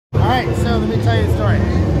Alright, so let me tell you a story.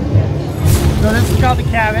 So this is called the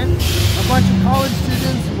cabin. A bunch of college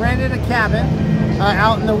students rented a cabin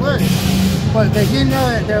out in the woods. But they didn't know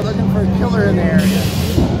that they're looking for a killer in the area.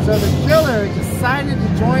 So the killer decided to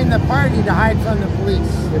join the party to hide from the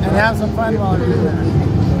police and have some fun while they're in there.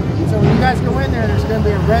 So when you guys go in there, there's going to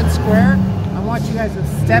be a red square. I want you guys to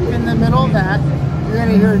step in the middle of that. You're going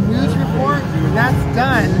to hear a news report. When that's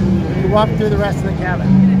done, you walk through the rest of the cabin.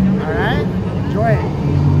 Alright? Enjoy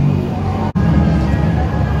it.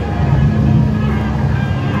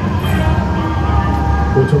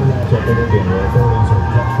 Return now to 8点，风铃从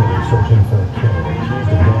Patrick 收听。